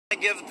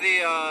give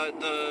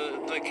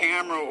the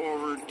camera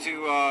over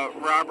to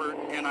Robert,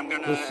 and I'm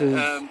going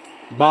to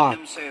let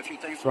him say a few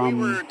things. From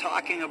we were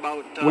talking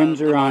about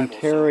Windsor, the Bible,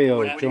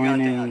 Ontario, so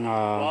joining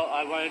well,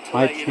 I wanted to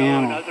my let you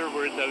channel. know another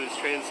word that was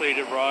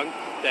translated wrong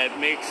that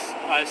makes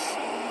us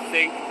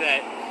think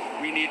that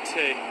we need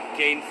to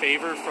gain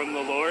favor from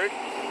the Lord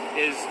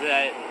is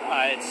that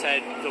it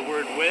said the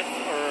word with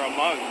or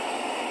among.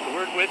 The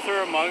word with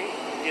or among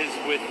is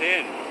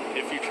within,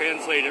 if you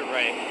translate it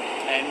right.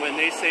 And when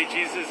they say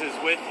Jesus is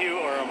with you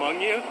or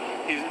among you,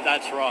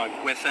 that's wrong.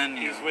 Within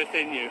you. He's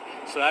within you.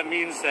 So that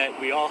means that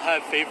we all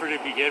have favor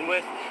to begin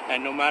with,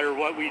 and no matter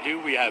what we do,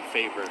 we have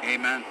favor.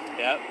 Amen.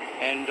 Yep.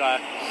 And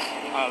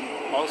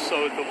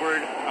also the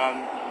word,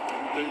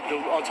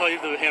 I'll tell you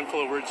the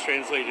handful of words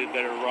translated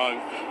that are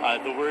wrong.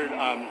 The word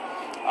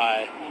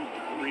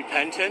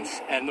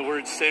repentance and the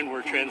word sin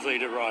were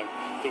translated wrong.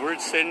 The word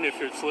sin, if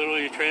it's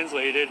literally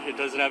translated, it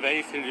doesn't have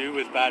anything to do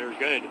with bad or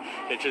good.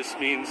 It just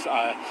means,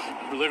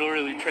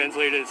 literally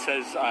translated, it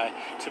says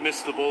to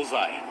miss the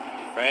bullseye,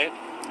 right?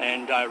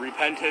 And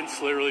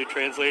repentance, literally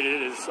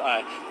translated, is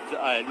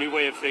a new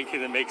way of thinking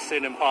that makes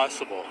sin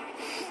impossible.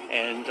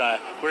 And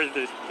where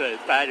the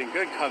bad and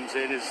good comes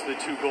in is the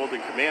two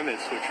golden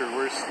commandments, which are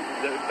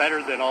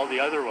better than all the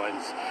other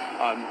ones.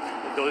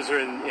 Those are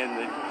in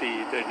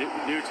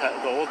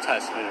the Old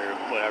Testament or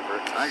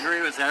whatever. I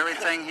agree with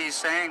everything he's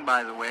saying,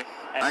 by the way.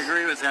 I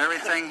agree with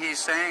everything he's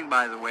saying,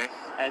 by the way.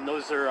 And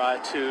those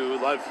are to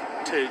love,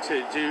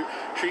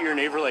 treat your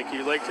neighbor like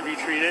you'd like to be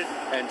treated,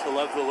 and to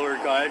love the Lord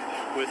God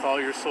with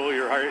all your soul,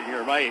 your heart, and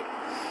your might.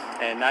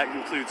 And that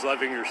includes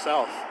loving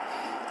yourself.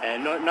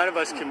 And none of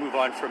us can move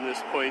on from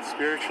this point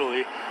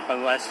spiritually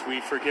unless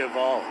we forgive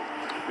all.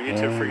 We need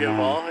to forgive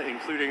all,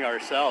 including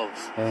ourselves.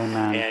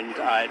 Amen.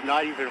 And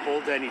not even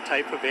hold any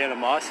type of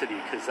animosity,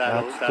 because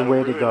that'll the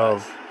way to go.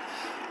 us.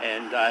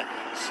 And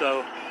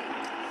so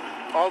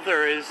all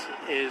there is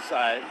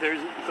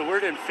there's the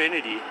word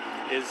infinity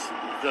is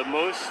the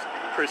most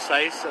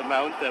precise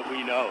amount that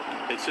we know.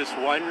 It's just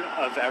one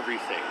of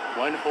everything,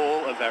 one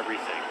whole of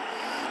everything.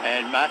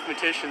 And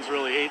mathematicians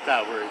really hate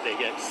that word. They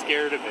get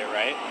scared of it,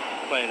 right?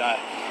 But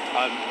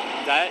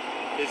that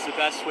is the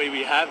best way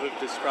we have of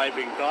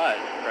describing God,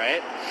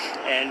 right?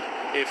 And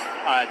if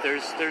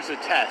there's a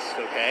test,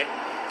 okay?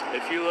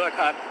 If you look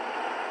up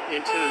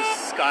into the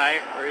sky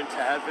or into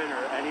heaven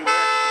or anywhere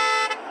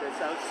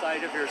that's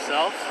outside of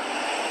yourself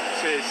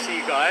to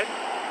see God,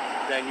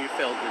 then you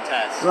failed the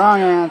test.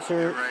 Wrong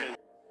answer. Right.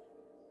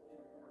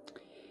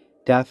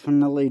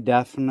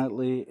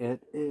 Definitely,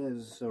 it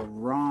is a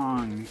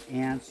wrong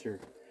answer.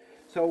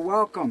 So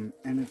welcome,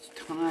 and it's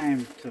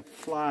time to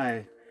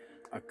fly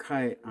a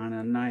kite on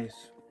a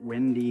nice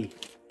windy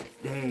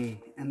day,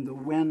 and the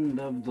wind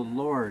of the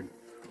Lord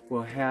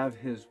will have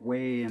his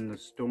way in the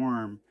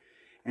storm,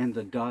 and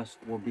the dust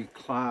will be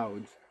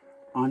clouds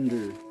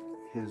under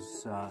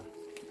his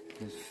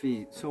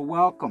feet. So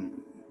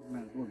welcome.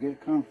 We'll get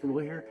comfortable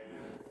here.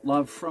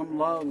 Love from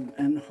love,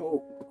 and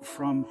hope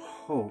from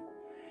hope.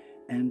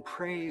 And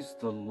praise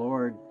the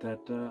Lord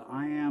that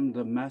I am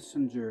the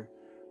messenger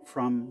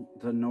from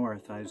the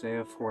north,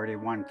 Isaiah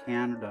 41,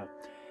 Canada.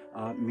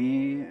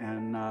 Me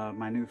and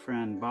my new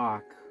friend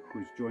Bach,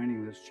 who's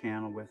joining this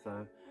channel with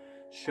a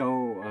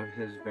show of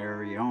his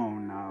very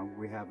own.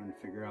 We haven't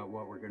figured out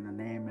what we're going to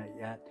name it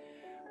yet.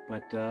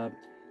 But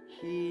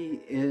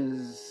he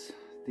is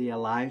the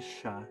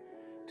Elisha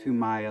to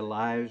my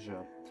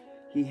Elijah.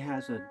 He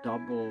has a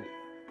double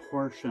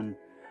portion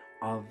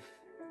of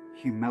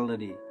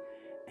humility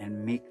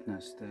and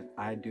meekness that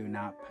I do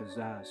not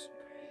possess.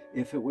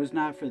 If it was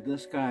not for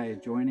this guy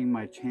joining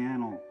my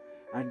channel,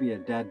 I'd be a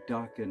dead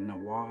duck in the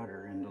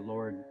water, and the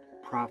Lord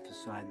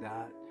prophesied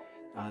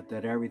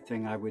that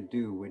everything I would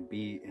do would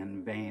be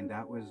in vain.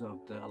 That was of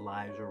the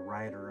Elijah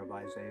writer of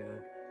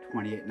Isaiah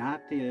 28,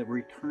 not the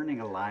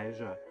returning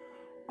Elijah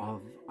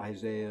of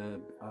Isaiah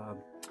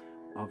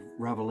of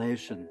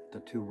Revelation, the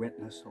two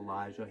witness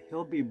Elijah.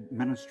 He'll be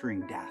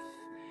ministering death,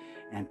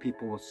 and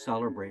people will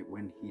celebrate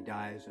when he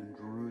dies in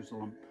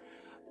Jerusalem.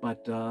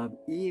 But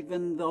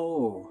even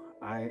though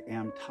I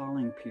am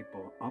telling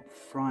people up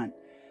front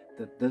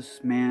that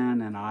this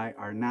man and I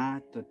are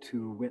not the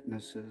two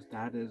witnesses,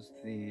 that is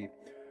the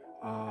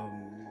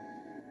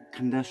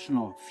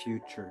conditional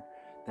future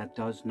that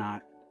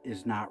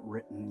is not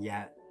written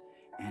yet,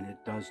 and it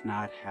does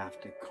not have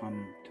to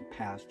come to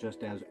pass,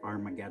 just as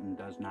Armageddon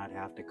does not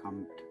have to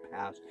come to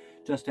pass,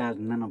 just as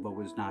Nineveh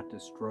was not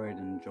destroyed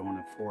in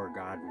Jonah 4,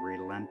 God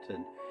relented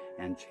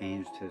and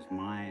changed his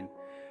mind.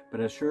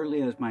 But as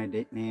surely as my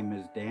name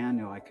is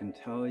Daniel, I can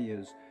tell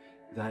you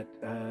that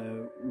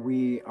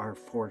we are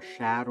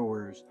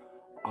foreshadowers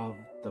of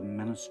the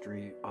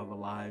ministry of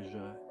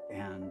Elijah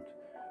and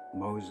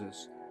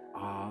Moses,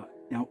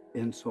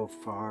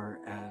 insofar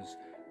as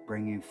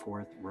bringing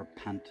forth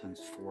repentance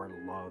for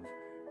love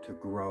to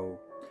grow.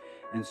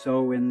 And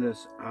so in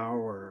this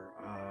hour,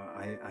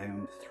 I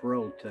am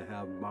thrilled to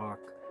have Bach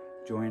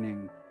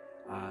joining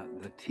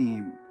the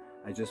team.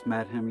 I just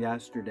met him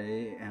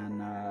yesterday,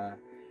 and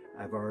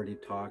I've already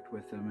talked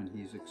with him, and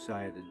he's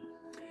excited.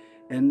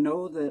 And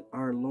know that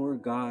our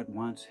Lord God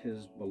wants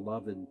his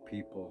beloved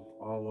people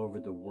all over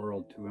the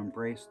world to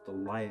embrace the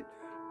light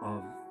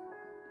of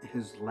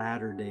his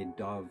latter-day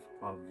dove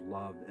of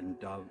love and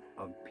dove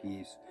of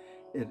peace.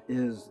 It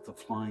is the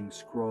flying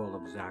scroll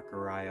of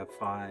Zechariah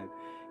 5,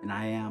 and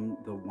I am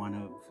the one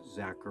of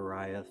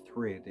Zechariah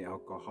 3, the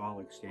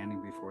alcoholic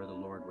standing before the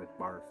Lord with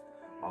barf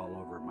all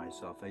over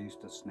myself. I used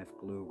to sniff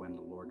glue when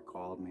the Lord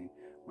called me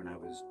when I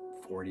was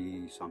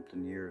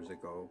 40-something years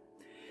ago.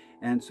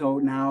 And so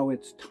now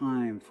it's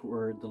time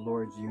for the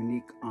Lord's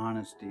unique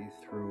honesty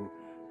through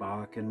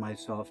Bach and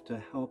myself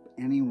to help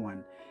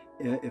anyone,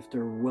 if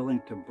they're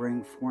willing to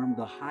bring form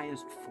the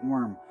highest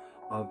form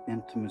of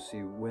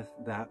intimacy with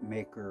that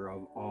maker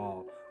of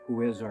all,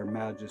 who is our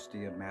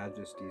majesty of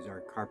majesties, our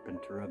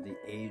carpenter of the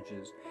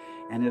ages.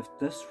 And if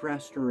this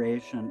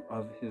restoration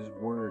of his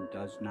word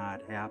does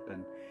not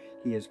happen,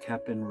 he is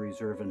kept in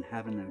reserve in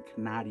heaven and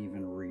cannot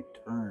even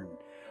return.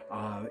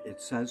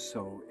 It says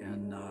so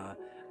in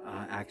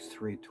Acts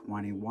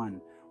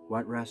 3:21.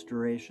 What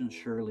restoration?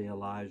 Surely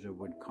Elijah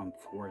would come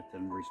forth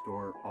and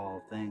restore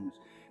all things.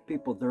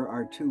 People, there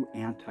are two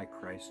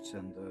antichrists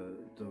in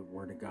the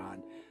Word of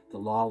God. The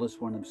lawless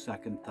one of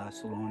 2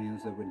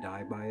 Thessalonians that would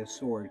die by a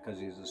sword because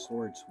he's a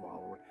sword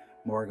swallower,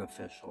 morgue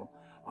official,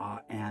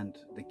 and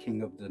the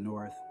king of the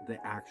north,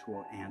 the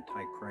actual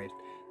antichrist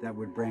that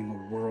would bring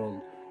a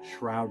world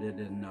shrouded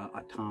in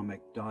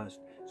atomic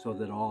dust so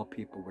that all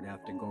people would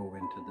have to go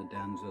into the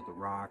dens of the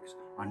rocks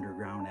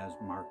underground, as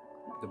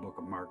the book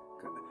of Mark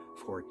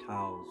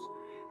foretells.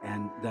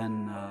 And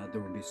then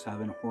there would be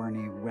 7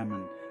 horny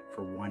women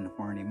for 1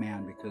 horny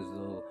man, because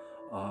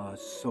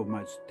so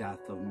much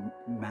death of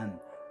men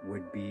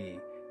would be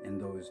in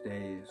those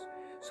days.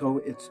 So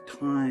it's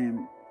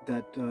time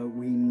that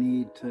we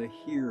need to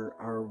hear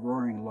our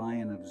roaring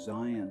lion of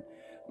Zion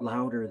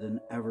louder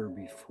than ever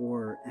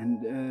before.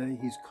 And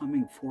he's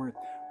coming forth,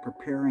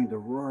 preparing the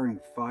roaring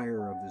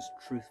fire of his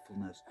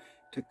truthfulness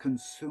to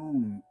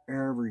consume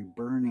every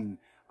burning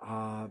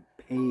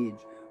page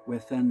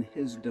within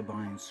his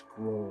divine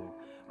scroll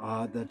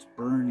that's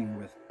burning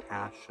with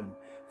passion.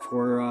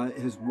 For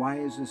his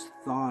wisest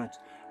thoughts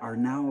are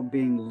now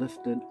being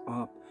lifted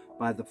up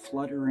by the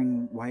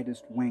fluttering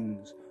whitest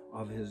wings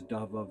of his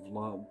dove of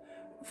love,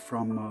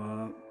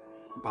 from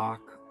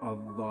Bach of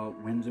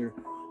Windsor,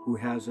 who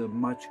has a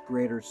much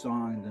greater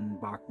song than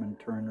Bachman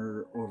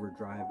Turner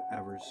Overdrive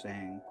ever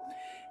sang.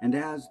 And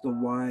as the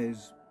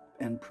wise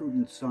and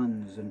prudent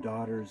sons and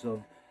daughters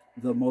of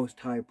the Most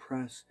High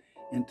press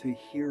into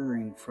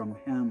hearing from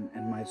him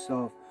and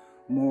myself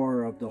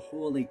more of the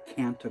holy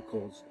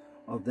canticles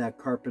of that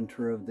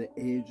carpenter of the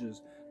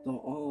ages, they'll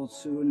all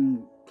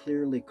soon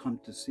clearly come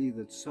to see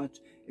that such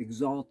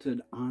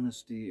exalted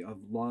honesty of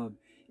love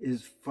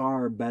is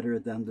far better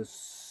than the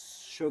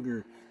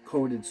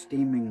sugar-coated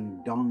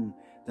steaming dung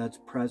that's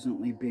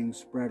presently being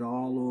spread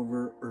all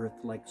over earth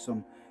like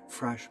some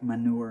fresh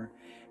manure.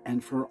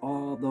 And for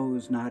all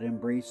those not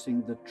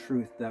embracing the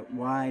truth that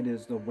wide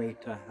is the way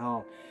to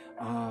hell,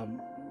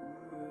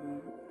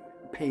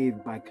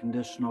 paved by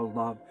conditional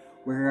love,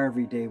 where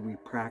every day we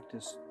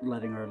practice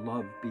letting our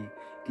love be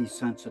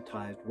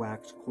desensitized,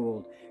 wax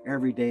cold,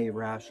 every day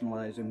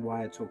rationalizing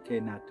why it's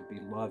okay not to be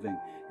loving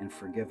and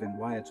forgiving,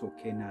 why it's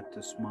okay not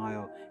to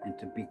smile and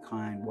to be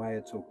kind, why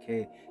it's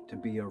okay to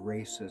be a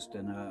racist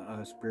and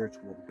a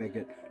spiritual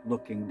bigot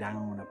looking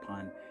down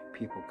upon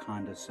people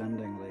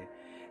condescendingly.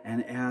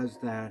 And as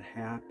that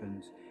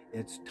happens,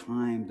 it's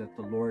time that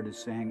the Lord is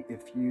saying,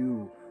 if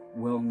you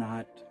will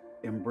not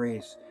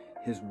embrace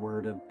his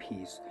word of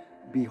peace,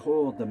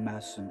 behold the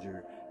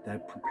messenger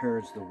that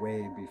prepares the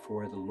way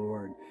before the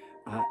Lord.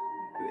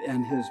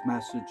 And his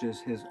message is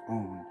his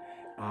own,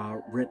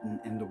 written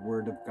in the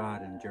word of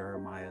God in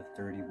Jeremiah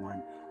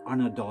 31,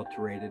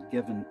 unadulterated,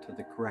 given to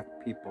the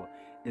correct people.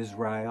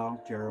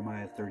 Israel,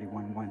 Jeremiah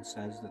 31:1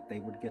 says that they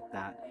would get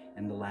that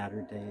in the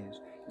latter days.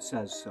 It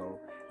says so.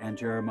 And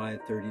Jeremiah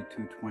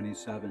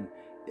 32:27,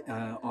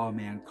 all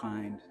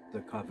mankind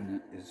the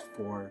covenant is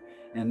for.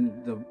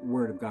 And the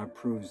word of God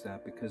proves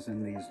that, because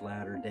in these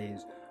latter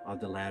days of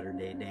the latter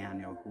day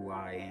Daniel, who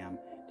I am,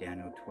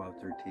 Daniel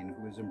 12:13,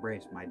 who has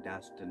embraced my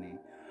destiny,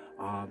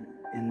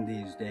 in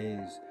these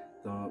days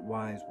the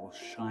wise will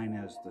shine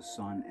as the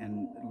sun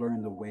and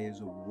learn the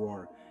ways of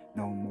war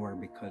no more,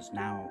 because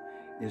now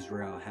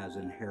Israel has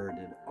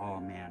inherited all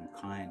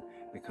mankind,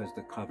 because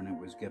the covenant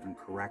was given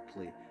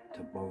correctly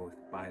to both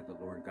by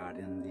the Lord God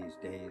in these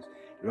days.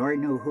 Lord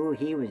knew who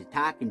he was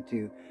talking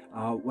to.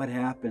 What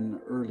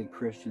happened, early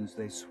Christians,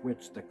 they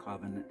switched the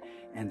covenant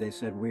and they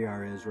said, we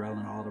are Israel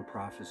and all the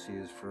prophecy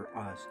is for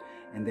us.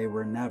 And they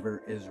were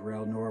never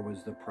Israel, nor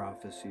was the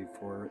prophecy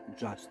for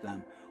just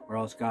them, or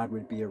else God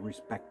would be a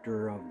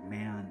respecter of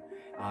man.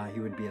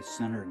 He would be a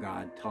sinner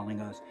God, telling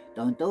us,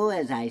 don't do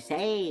as I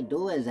say,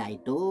 do as I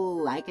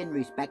do. I can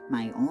respect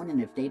my own,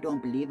 and if they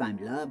don't believe I'm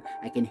love,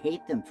 I can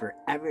hate them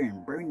forever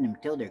and burn them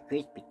till they're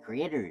crispy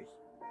critters.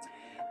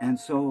 And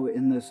so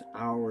in this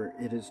hour,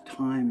 it is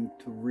time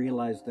to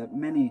realize that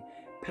many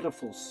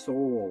pitiful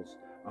souls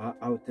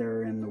out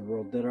there in the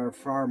world that are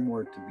far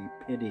more to be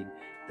pitied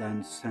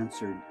than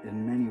censored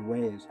in many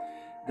ways,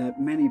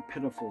 that many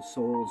pitiful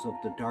souls of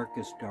the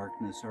darkest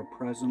darkness are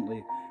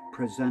presently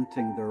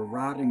presenting their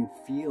rotting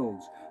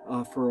fields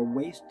for a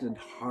wasted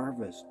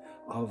harvest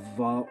of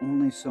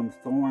only some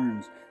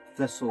thorns,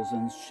 thistles,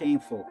 and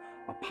shameful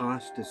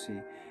apostasy,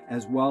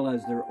 as well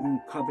as their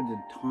own coveted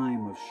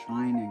time of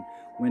shining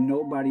when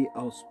nobody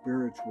else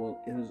spiritual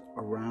is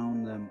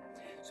around them.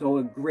 So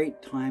a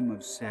great time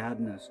of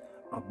sadness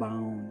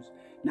abounds.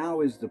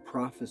 Now is the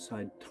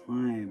prophesied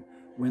time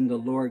when the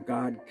Lord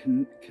God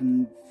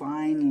can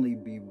finally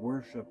be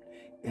worshipped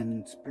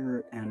in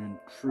spirit and in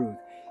truth,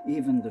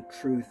 even the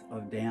truth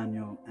of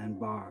Daniel and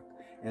Bach,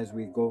 as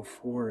we go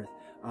forth,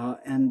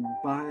 and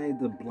by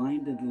the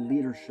blinded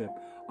leadership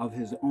of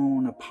his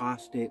own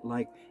apostate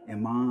like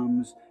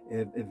imams,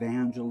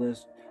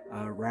 evangelists,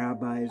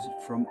 rabbis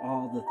from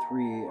all the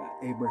three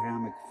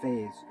Abrahamic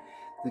faiths,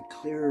 the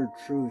clear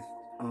truth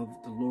of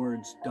the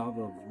Lord's dove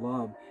of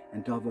love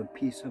and dove of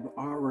peace have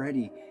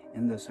already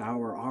in this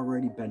hour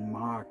already been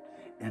mocked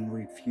and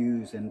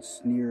refused and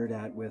sneered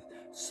at with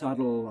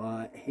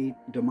subtle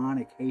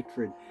demonic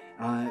hatred,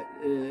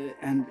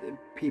 and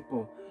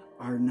people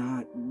are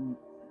not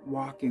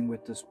walking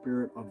with the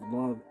spirit of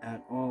love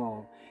at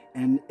all,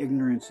 and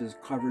ignorance is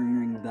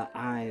covering the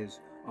eyes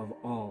of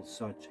all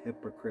such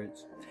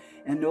hypocrites.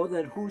 And know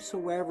that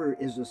whosoever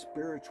is a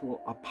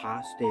spiritual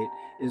apostate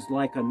is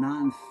like a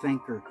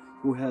non-thinker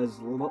who has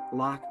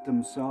locked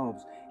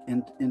themselves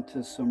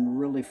into some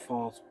really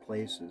false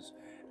places.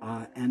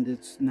 And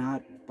it's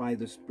not by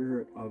the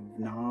spirit of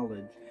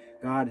knowledge.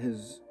 God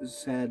has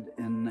said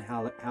in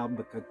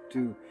Habakkuk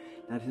 2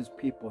 that his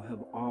people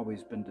have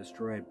always been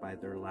destroyed by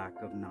their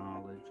lack of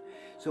knowledge.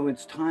 So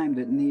it's time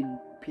that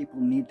people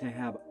need to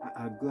have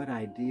a good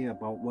idea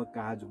about what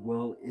God's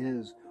will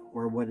is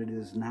or what it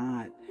is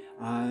not.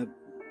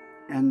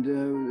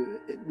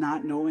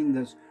 Not knowing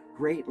this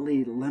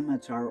greatly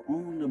limits our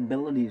own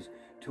abilities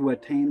to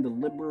attain the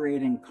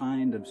liberating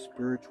kind of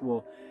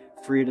spiritual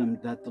freedom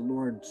that the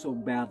Lord so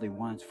badly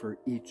wants for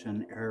each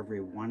and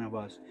every one of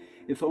us.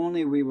 If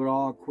only we would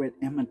all quit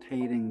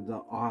imitating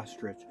the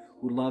ostrich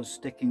who loves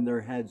sticking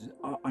their heads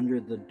under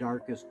the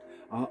darkest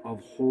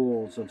of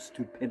holes of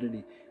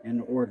stupidity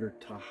in order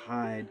to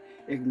hide.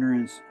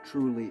 Ignorance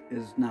truly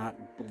is not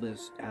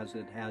bliss, as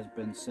it has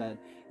been said.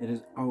 It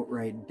is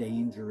outright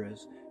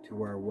dangerous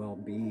to our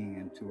well-being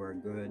and to our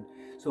good.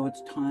 So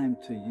it's time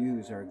to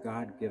use our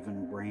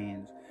God-given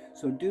brains.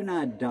 So do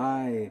not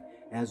die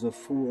as a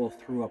fool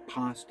through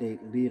apostate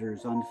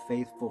leaders,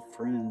 unfaithful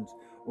friends,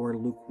 or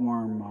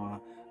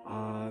lukewarm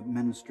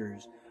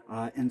ministers.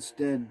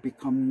 Instead,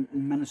 become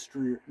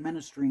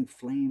ministering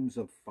flames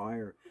of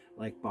fire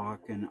like Bach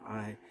and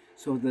I,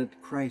 so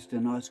that Christ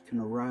in us can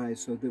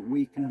arise, so that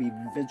we can be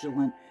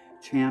vigilant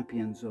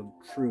champions of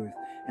truth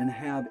and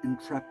have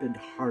intrepid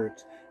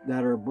hearts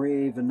that are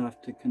brave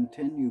enough to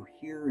continue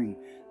hearing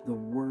the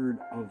word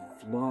of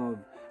love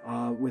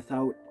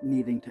without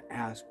needing to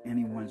ask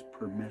anyone's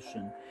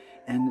permission.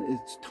 And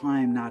it's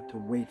time not to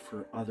wait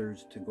for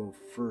others to go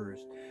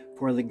first.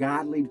 For the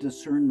godly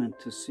discernment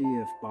to see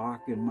if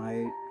Bach in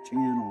my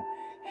channel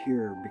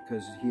here,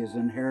 because he has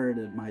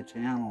inherited my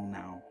channel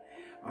now,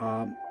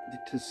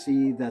 to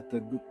see that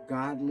the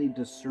godly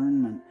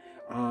discernment,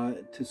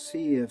 to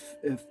see if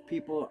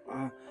people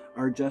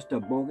are just a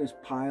bogus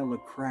pile of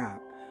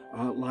crap,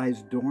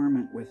 lies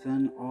dormant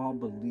within all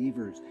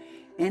believers.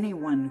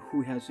 Anyone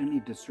who has any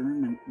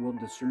discernment will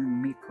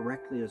discern me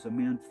correctly as a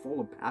man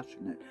full of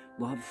passionate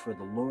love for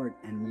the Lord,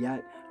 and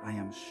yet I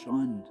am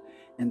shunned.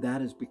 And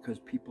that is because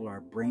people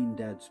are brain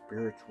dead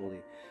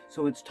spiritually.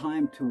 So it's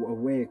time to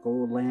awake, O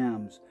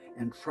lambs,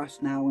 and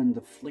trust now in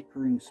the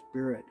flickering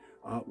spirit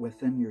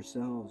within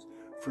yourselves.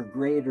 For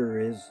greater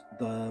is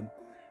the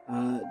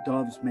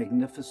dove's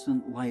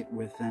magnificent light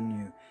within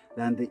you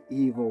than the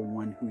evil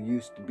one who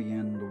used to be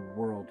in the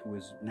world, who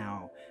has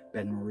now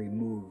been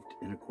removed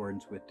in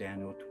accordance with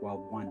Daniel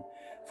 12:1.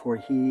 For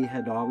he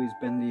had always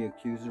been the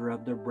accuser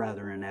of the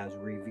brethren, as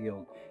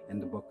revealed in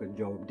the book of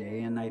Job,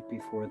 day and night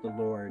before the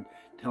Lord,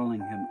 telling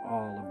him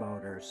all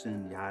about our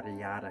sin, yada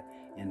yada,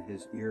 in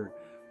his ear.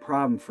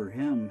 Problem for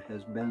him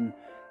has been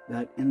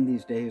that in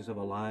these days of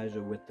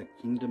Elijah, with the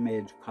kingdom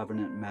age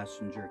covenant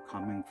messenger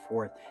coming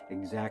forth,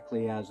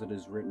 exactly as it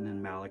is written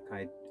in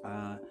Malachi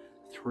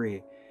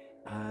 3,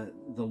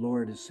 the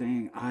Lord is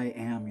saying, I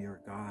am your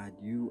God,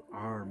 you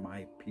are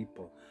my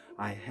people.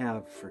 I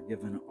have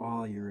forgiven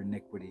all your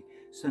iniquity,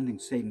 sending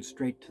Satan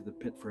straight to the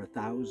pit for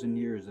 1,000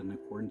 years in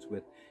accordance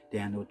with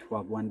Daniel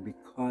 12:1,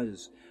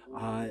 because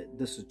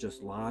this is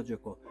just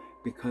logical,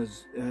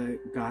 because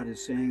God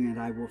is saying, and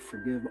I will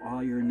forgive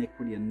all your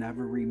iniquity and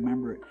never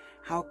remember it.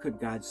 How could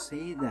God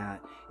say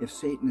that if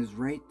Satan is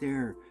right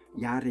there,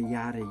 yada,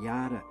 yada,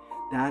 yada?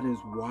 That is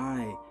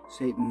why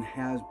Satan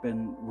has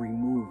been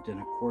removed in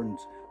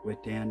accordance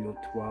with Daniel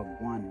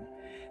 12:1.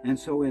 And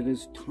so it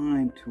is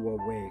time to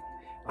awake.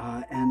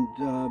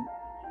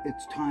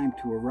 it's time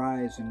to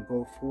arise and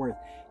go forth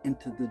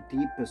into the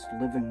deepest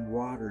living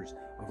waters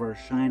of our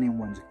Shining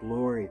One's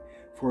glory,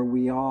 for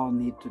we all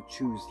need to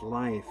choose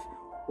life,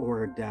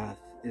 or death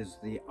is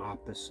the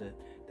opposite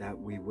that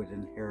we would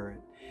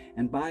inherit.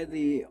 And by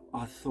the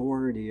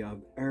authority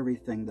of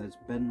everything that's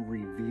been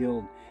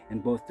revealed in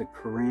both the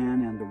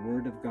Quran and the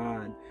Word of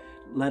God,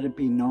 let it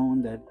be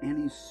known that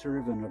any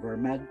servant of our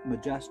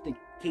majestic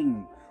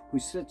King who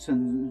sits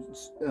in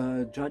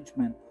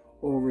judgment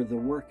over the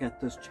work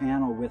at this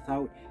channel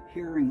without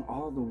hearing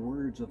all the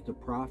words of the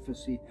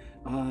prophecy,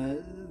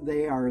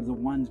 they are the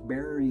ones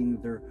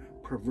burying their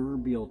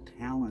proverbial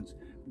talents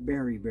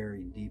very,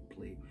 very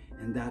deeply,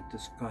 and that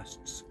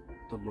disgusts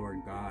the Lord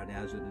God,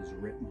 as it is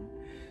written.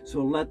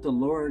 So let the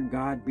Lord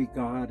God be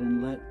God,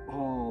 and let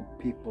all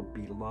people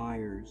be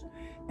liars.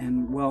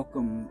 And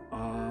welcome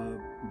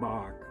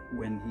Bach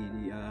when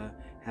he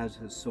has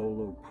his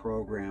solo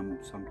program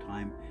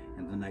sometime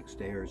in the next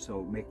day or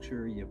so. Make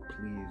sure you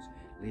please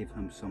leave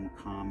him some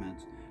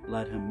comments.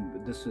 Let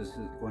him, this is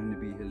going to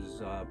be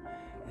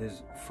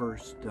his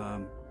first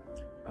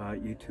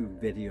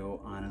YouTube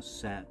video on a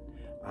set.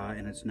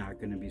 And it's not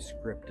going to be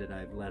scripted.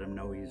 I've let him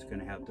know he's going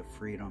to have the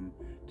freedom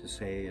to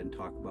say and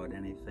talk about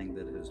anything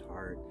that his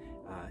heart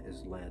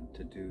is led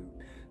to do.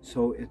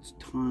 So it's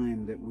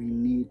time that we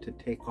need to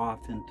take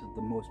off into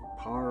the most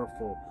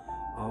powerful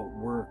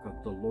work of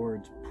the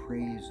Lord's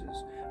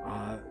praises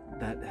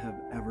that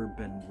have ever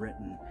been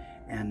written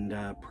and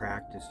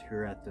practiced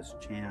here at this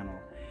channel.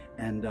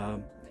 And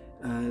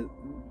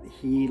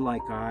he,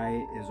 like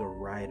I, is a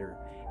writer,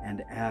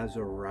 and as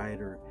a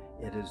writer,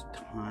 it is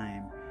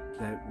time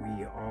that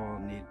we all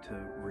need to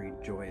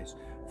rejoice.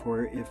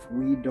 For if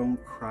we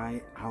don't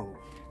cry out,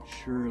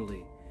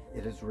 surely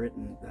it is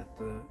written that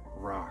the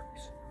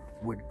rocks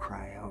would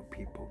cry out,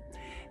 people.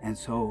 And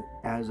so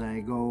as I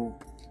go,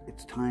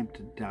 it's time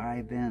to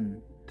dive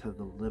in to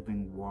the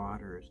living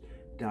waters.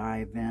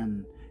 Dive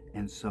in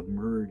and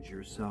submerge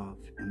yourself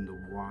in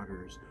the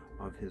waters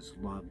of his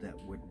love that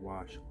would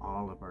wash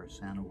all of our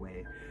sin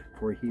away.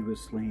 For he was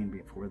slain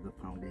before the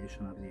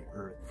foundation of the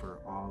earth for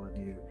all of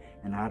you.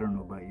 And I don't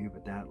know about you,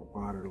 but that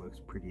water looks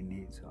pretty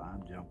neat, so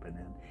I'm jumping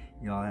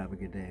in. Y'all have a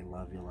good day.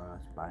 Love you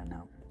lots. Bye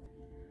now.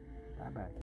 Bye-bye.